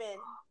 that would have been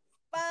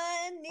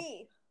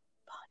funny.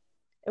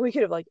 And we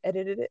could have like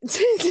edited it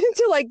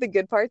to like the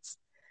good parts.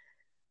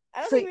 I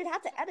don't think we'd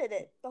have to edit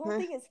it. The whole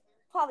thing is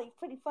probably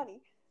pretty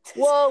funny.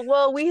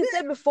 Well, we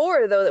said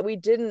before though that we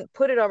didn't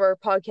put it on our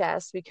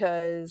podcast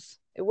because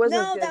it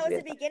wasn't. No, that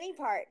was the beginning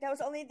part. That was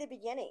only the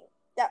beginning.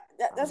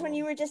 That's when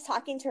you were just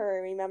talking to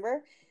her.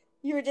 Remember?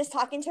 You were just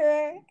talking to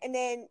her, and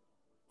then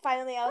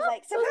finally I was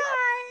like, surprise!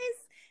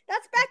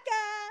 That's Becca!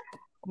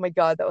 Oh my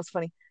god, that was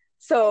funny.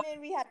 So and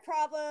then we had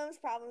problems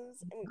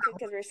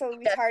because we were so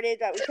retarded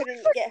that we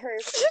couldn't get her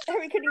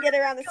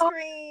on the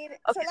screen.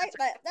 Okay. So like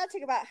that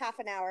took about half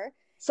an hour.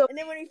 So and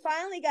then when we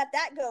finally got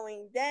that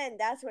going, then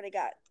that's when it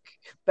got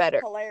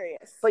better.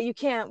 Hilarious. But you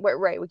can't we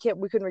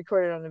couldn't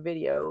record it on a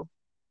video.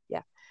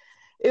 Yeah.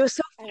 It was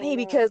so funny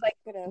because like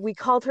we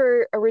called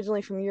her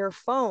originally from your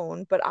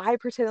phone, but I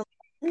pretended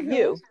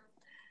you.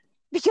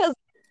 Because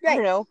I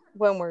don't know,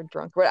 when we're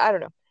drunk, but I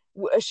don't know.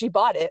 She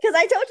bought it because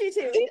I told you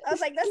to. I was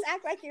like, let's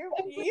act like you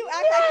act like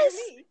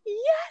you're me.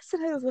 Yes,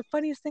 and it was the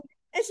funniest thing.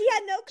 And she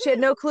had no clue. She had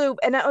no clue,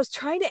 and I was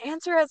trying to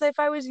answer as if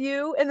I was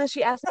you, and then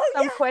she asked me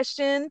some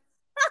question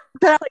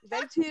that I was like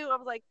vague to. I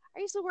was like,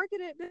 "Are you still working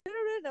it?"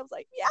 And I was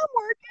like, "Yeah, I'm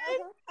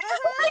working."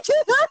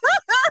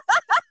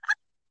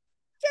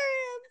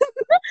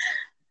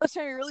 I was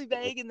trying really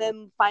vague, and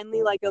then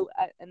finally,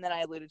 and then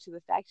I alluded to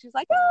the fact. She's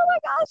like, "Oh my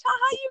gosh,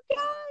 hi, you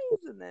guys!"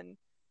 And then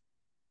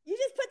you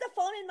just put the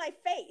phone in my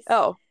face.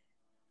 Oh,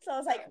 so I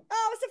was like,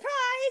 "Oh,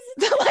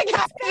 surprise!" Like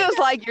I was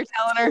like, "You're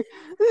telling her."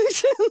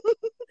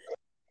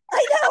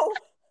 I know.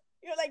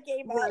 You're like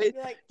gave up. Right.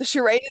 You're like the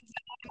charade.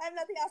 I have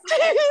nothing else to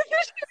say.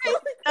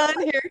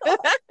 Done here.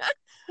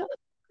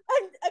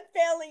 I'm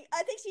failing.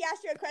 I think she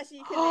asked you a question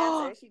you couldn't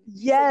answer. She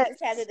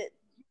just handed it.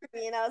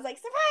 And I was like,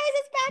 surprise,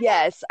 it's Becca.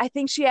 Yes, I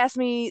think she asked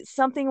me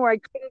something where I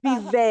couldn't be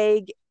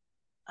vague.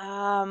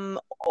 You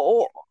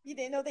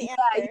didn't know the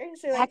answer,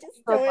 so like,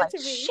 just throw it to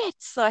me. Shit,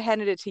 so I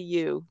handed it to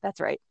you.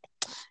 That's right.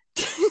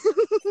 So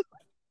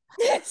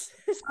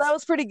that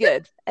was pretty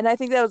good, and I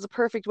think that was a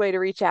perfect way to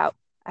reach out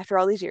after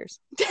all these years.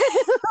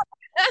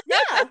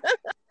 Yeah.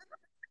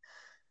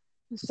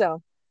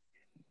 So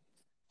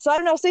I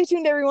don't know. Stay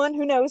tuned, everyone.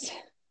 Who knows?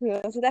 Who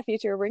knows what that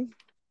future will bring?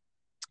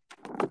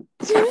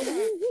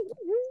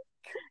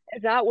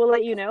 If not, we'll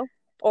let you know.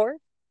 Or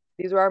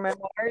these were our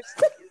memoirs,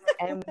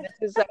 and this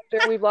is after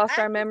we've lost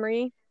our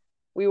memory.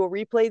 We will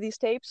replay these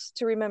tapes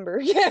to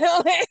remember.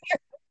 Yes.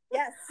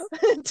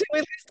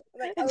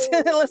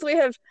 Unless we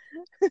have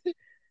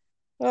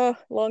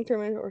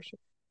long-term or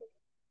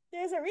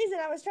there's a reason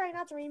I was trying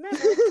not to remember.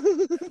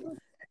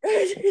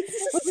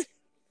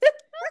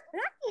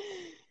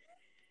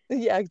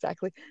 Yeah,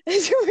 exactly. And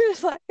we're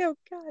just like, oh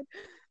God.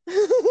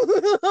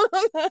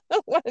 I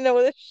don't want to know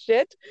this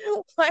shit.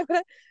 Why would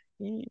I?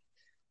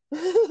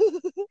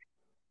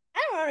 I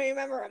don't want to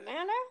remember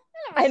Amanda.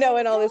 I know,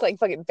 and all this like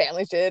fucking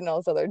family shit and all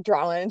this other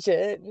drama and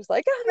shit. Just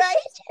like, oh, right?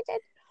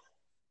 Shit.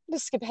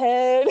 Just skip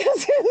ahead.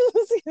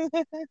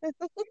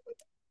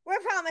 We're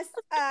promised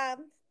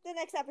the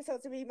next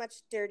episodes will be much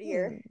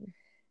dirtier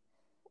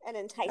and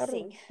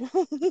enticing.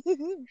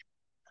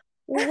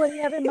 Well, what do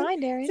you have in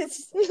mind, Erin?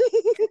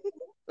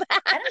 I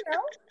don't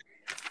know.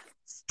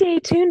 Stay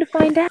tuned to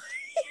find out.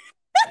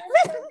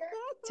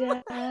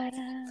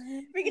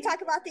 We can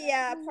talk about the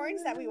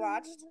porns that we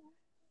watched.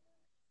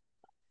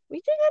 We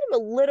did have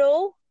a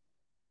little.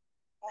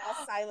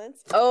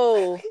 Silence.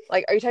 Oh,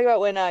 like, are you talking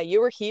about when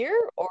you were here,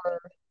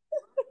 or?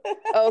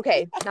 Oh,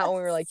 okay, not when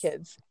we were like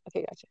kids.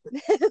 Okay, gotcha.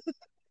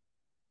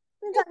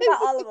 We're talking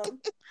about all of them.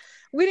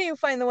 We didn't even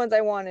find the ones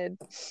I wanted.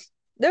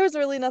 There was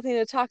really nothing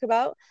to talk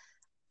about.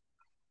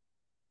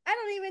 I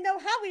don't even know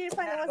how we didn't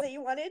find the ones that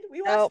you wanted.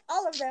 We watched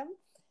all of them.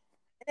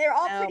 They're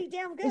all pretty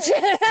damn good.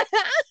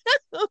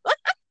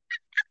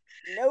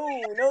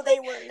 No, they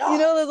were not. You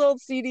know those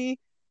old CD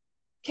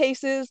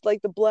cases,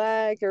 like the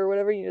black or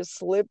whatever, you just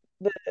slip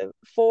the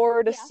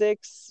 4 to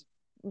 6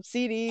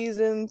 CDs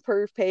in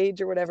per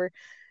page or whatever.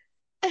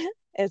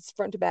 It's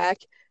front to back.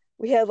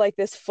 We had like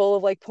this full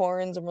of like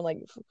porns, and we're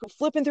like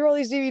flipping through all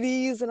these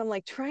DVDs, and I'm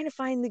like trying to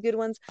find the good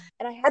ones.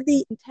 And I had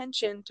the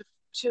intention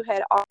to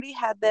had already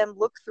had them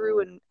look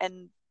through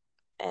and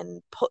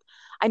put.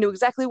 I knew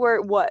exactly where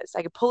it was.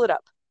 I could pull it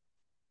up.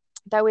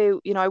 That way,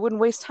 you know, I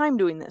wouldn't waste time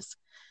doing this,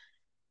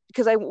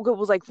 because I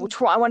was like,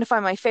 I want to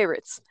find my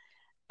favorites.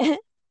 And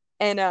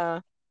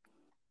that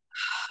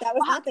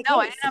was not the case. No,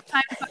 I didn't have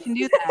time to fucking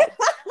do that.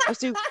 I was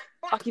too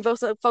fucking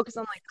focus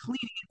on like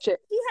cleaning and shit.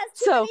 He has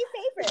too many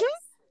favorites.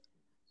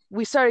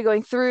 We started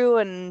going through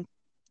and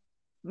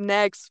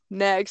next.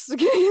 No. Yep. Next. Do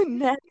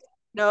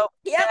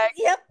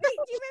you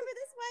remember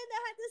this one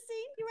that had this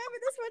scene? Do you remember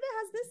this one that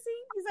has this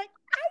scene? He's like,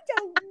 I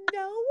don't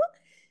know.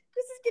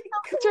 This is getting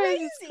crazy. I'm trying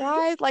to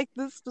describe like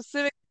the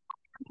specific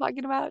I'm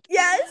talking about.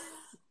 Yes.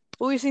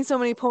 But we've seen so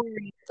many porn.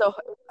 So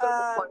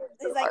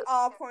it's like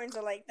all porns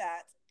are like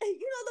that. You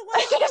know the one.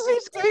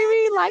 She's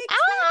screaming like,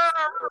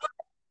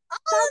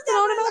 something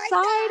on him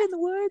outside in the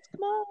woods.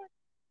 Come on.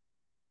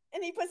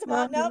 And he puts them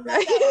on. Nope, not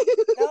that one.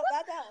 Nope,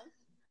 not that one.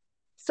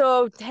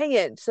 So dang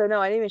it. So no,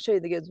 I didn't even show you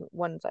the good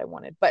ones I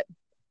wanted, but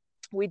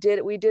we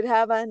did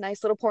have a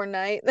nice little porn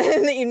night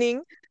in the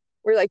evening.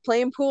 We're like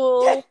playing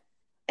pool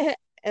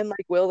and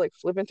like Will like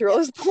flipping through all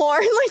this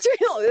porn, like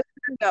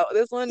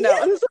this one no.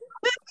 Trying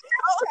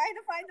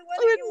to find the one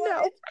that you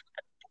wanted.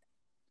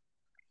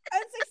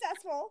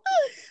 Unsuccessful.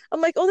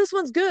 I'm like, oh, this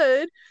one's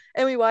good,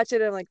 and we watch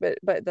it, and I'm like, but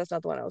that's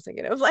not the one I was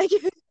thinking of. Like,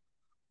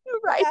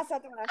 right? That's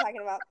not the one I'm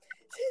talking about.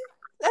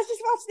 Let's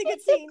just watch the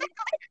good scene.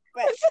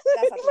 But that's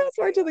not the one. Let's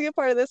watch the good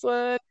part of this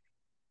one.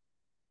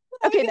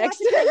 Okay, next.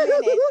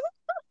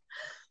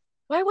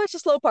 Why watch the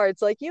slow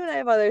parts? Like, you and I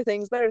have other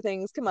things, better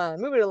things. Come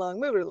on, move it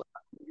along.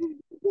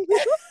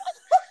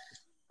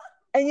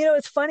 And you know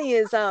what's funny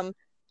is I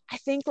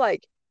think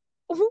like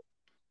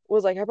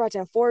was like I brought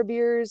down 4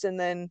 beers, and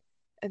then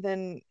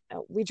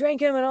we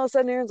drank them, and all of a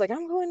sudden Aaron's like,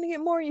 I'm going to get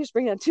more. You just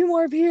bring down 2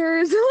 more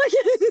beers. Like,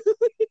 just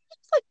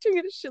like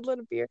drinking a shitload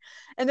of beer.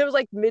 And it was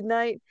like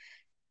midnight,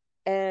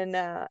 and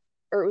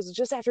or it was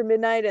just after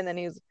midnight, and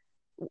then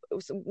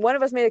one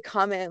of us made a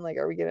comment like,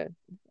 are we gonna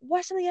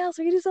watch something else?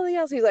 We can do something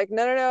else. He's like,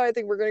 no, I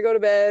think we're gonna go to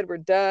bed. We're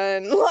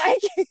done.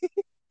 Like,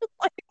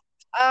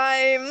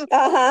 time.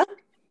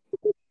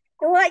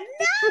 We're like,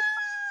 no.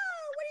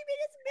 What do you mean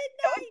it's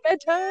midnight?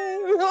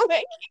 Bedtime. No.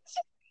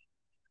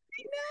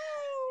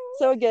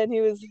 So again,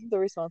 he was the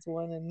responsible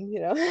one, and you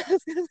know.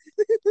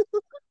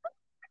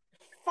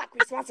 Fuck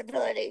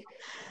responsibility.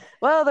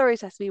 Well, there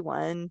always has to be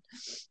one.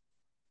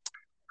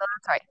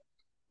 That's right.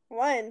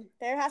 One.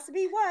 There has to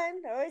be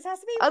one. There always has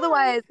to be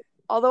otherwise, one.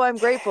 Although I'm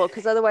grateful,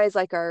 because otherwise,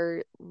 like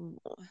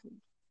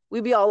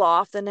we'd be all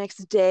off the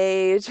next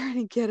day trying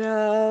to get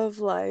up,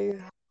 like.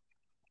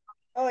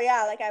 Oh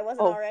yeah, like I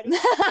wasn't already.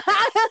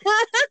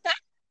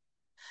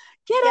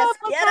 Get up!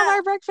 Let's have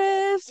our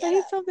breakfast. I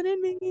need something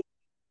in me.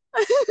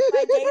 My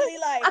daily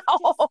life. Just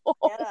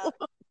get up.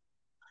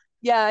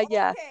 Yeah.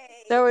 Okay.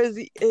 There was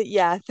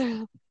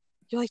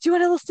you're like, do you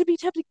want a little sippy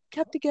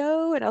cup to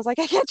go? And I was like,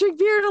 I can't drink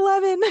beer at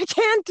 11. I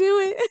can't do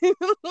it.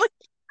 Like,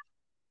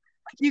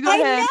 you go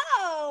ahead. I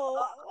know.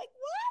 Like,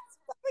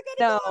 what? We're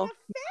gonna go on a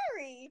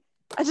ferry.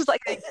 I just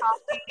like coffee.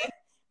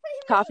 What do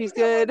Coffee's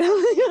good.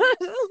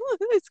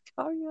 It's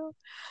coffee.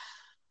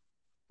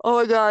 Oh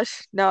my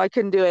gosh. No, I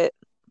couldn't do it.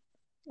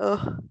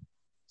 Oh,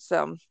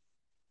 so.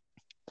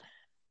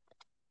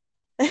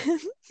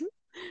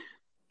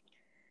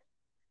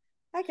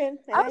 I could,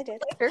 and I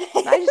did.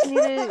 I just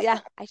needed,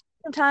 I took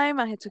some time.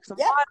 I took some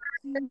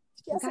water.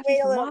 Just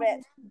wait a little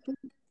bit.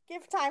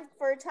 Give time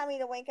for tummy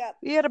to wake up.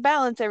 You got to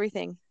balance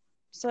everything.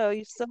 So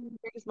you still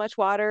drink as much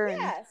water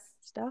and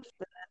stuff.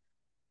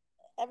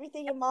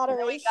 Everything in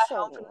moderation. We got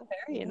home from the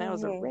ferry and I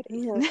was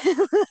ready.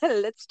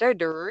 Let's start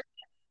to read.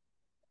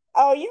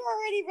 Oh, you're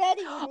already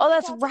ready. Oh,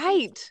 that's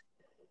right.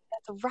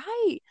 That's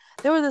right.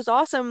 There was this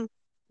awesome,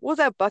 what was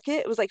that bucket?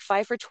 It was like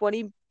 5 for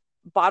 20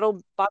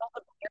 bottles of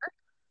beer.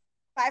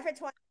 5 for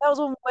 20. That was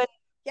when we went.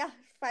 Yeah,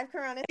 5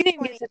 Coronas. We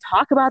didn't get to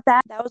talk about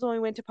that. That was when we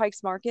went to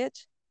Pike's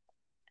Market,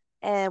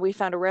 and we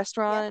found a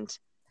restaurant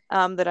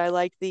that I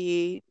like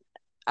the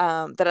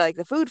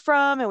food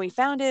from, and we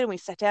found it, and we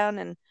sat down,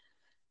 and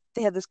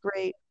they had this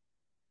great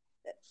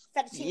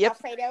fettuccine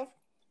Alfredo,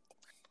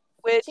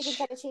 which chicken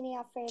fettuccine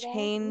Alfredo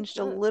changed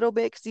a little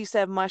bit because you used to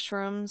have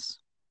mushrooms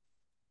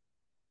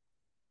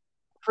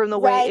from the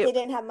way they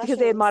didn't have mushrooms because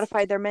they had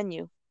modified their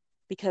menu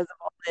because of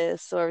all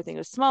this, so everything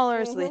was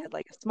smaller. So they had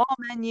like a small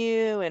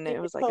menu, and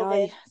it was like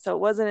so it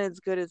wasn't as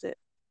good as it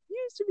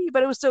used to be,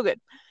 but it was still good.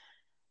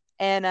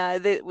 And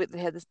they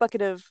had this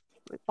bucket of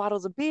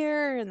bottles of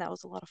beer, and that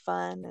was a lot of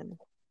fun. And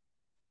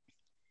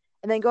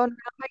then going around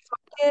Mike's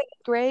Market,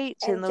 great.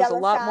 And there was a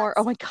lot shots. More.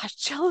 Oh my gosh,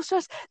 Jello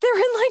shots! They're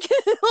in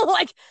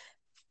like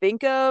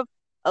think of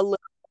a little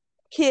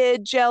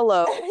kid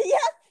Jello.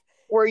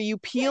 Where you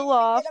peel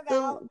off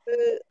the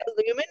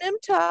aluminum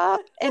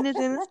top and it's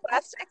in this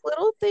plastic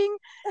little thing,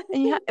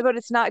 and but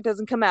it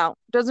doesn't come out.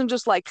 It doesn't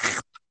just like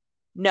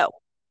no,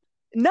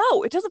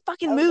 it doesn't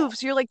fucking move. No.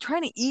 So you're like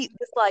trying to eat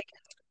this like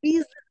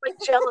squeeze this, like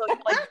Jello, you're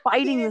like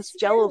biting this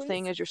Jello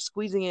thing as you're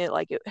squeezing it,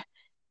 like it.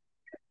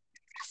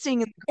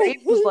 And the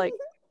grape was like,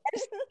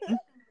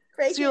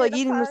 so you're like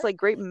eating this like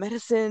grape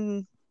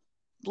medicine.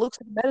 Looks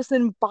like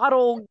medicine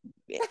bottle,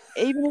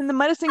 even in the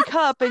medicine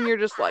cup, and you're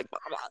just like.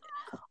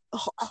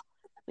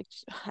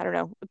 I don't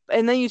know,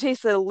 and then you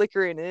taste the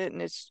liquor in it,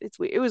 and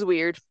it was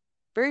weird,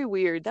 very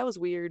weird. That was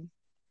weird.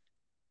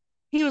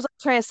 He was like,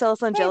 trying to sell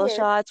us on Jello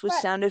shots, which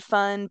sounded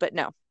fun, but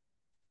no,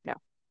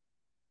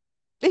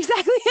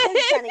 exactly.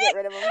 He's trying to get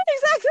rid of them.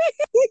 Exactly.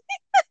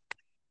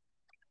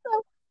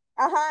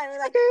 And we're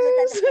like, look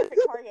at the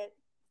perfect target.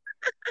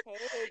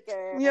 Hey,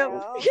 girl. Yep.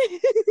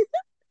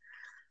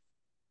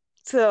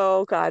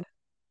 So God.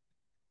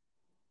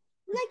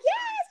 I'm like,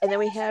 yes. And then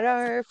we had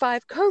our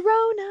 5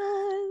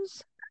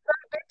 Coronas.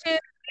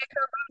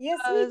 Yes,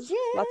 we did.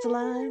 Lots of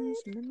lines.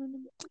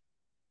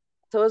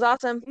 So it was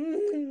awesome.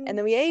 And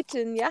then we ate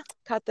and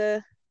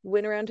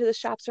went around to the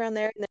shops around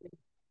there, and then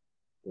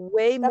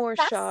way more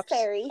shops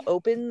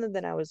open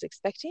than I was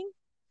expecting.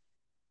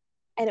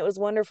 And it was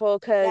wonderful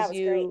because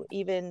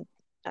even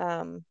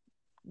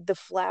the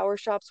flower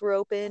shops were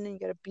open, and you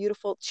got a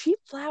beautiful cheap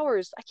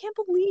flowers. I can't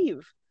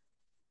believe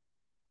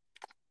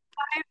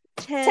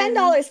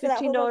 $10 for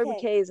 $15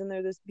 bouquets, and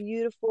they're this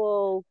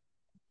beautiful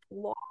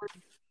large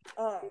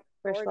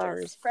fresh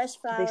flowers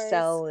they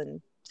sell,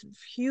 and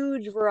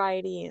huge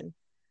variety. And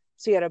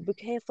so you got a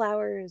bouquet of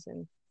flowers,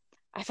 and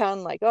I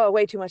found like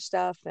way too much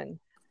stuff, and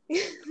way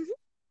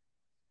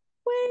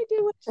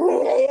too much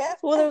stuff.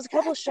 Well, there was a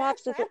couple of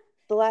shops that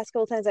the last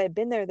couple of times I had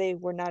been there, they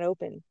were not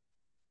open,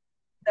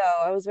 so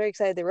I was very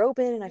excited they were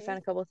open, and I found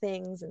a couple of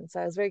things, and so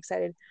I was very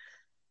excited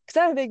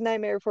because I'm a big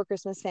Nightmare Before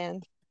Christmas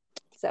fan,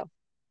 so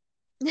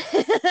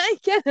I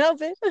can't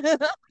help it.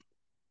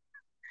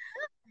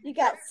 You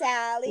got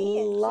Sally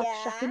and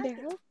Jack.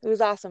 It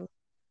was awesome.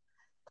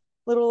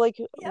 Little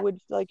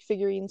wood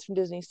figurines from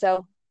Disney.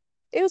 So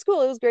it was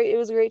cool. It was great. It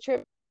was a great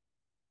trip.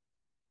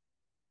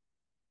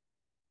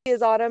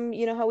 Is autumn.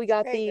 You know how we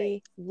got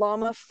the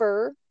llama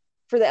fur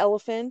for the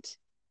elephant?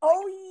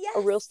 Oh yes.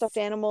 A real stuffed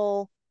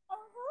animal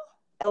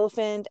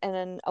elephant, and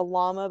then a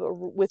llama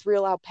with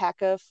real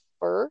alpaca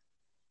fur.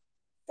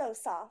 So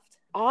soft.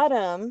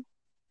 Autumn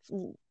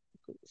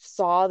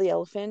saw the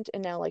elephant,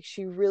 and now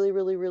she really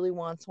really really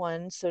wants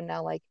one, so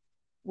now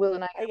Will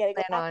and I plan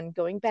on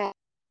going back,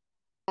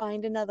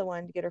 find another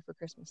one to get her for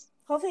Christmas.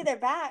 Hopefully they're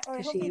back, or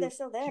hopefully they're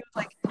still there. She was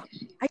like,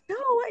 I know,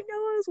 I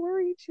was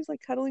worried. She's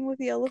like cuddling with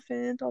the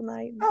elephant all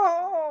night.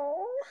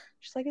 Oh,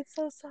 she's like, it's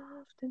so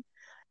soft. And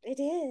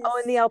it is. Oh,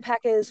 and the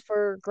alpaca is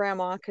for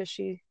grandma because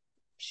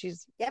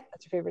she's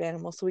that's her favorite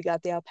animal, so we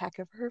got the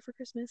alpaca for her for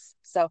Christmas.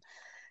 So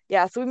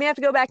so we may have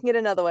to go back and get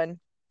another one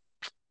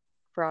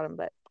for autumn,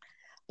 but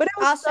it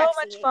was so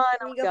much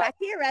fun. We go back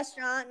to your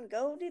restaurant and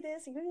go do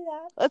this and go do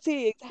that. Let's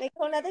see. Make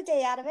another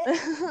day out of it.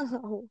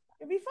 It'll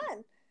be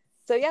fun.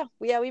 So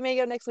we may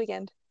go next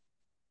weekend.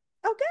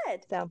 Oh,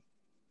 good. So,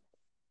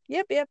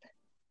 yep.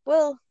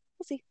 Well,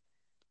 we'll see.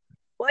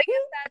 Well, I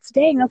guess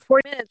that's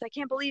 40 minutes. I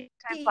can't believe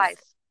time flies.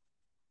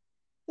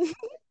 I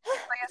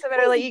guess I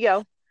better let you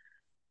go.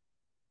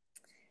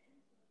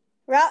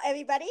 Well,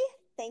 everybody,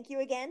 thank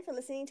you again for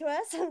listening to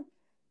us.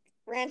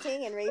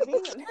 Ranting and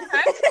raving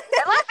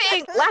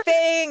and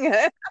laughing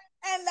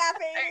and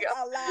laughing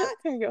a lot.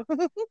 There you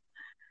go.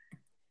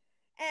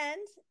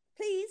 And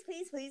please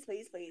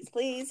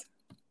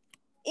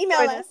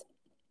email us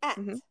at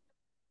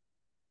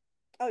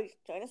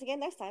join us again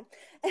next time.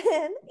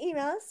 And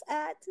email us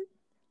at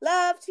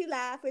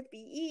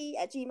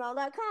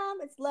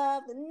love2laughwithbe@gmail.com. It's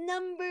love the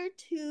number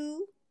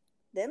 2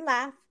 then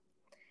laugh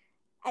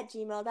at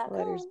gmail.com.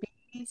 Letters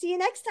B. See you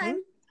next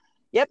time.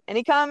 Yep.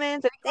 Any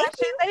comments, any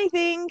questions,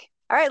 anything.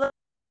 All right.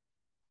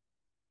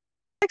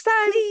 Next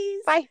time.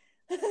 Please. Bye.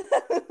 Love to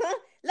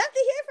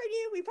hear from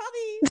you. We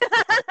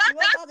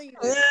won't bother you.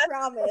 We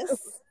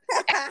promise.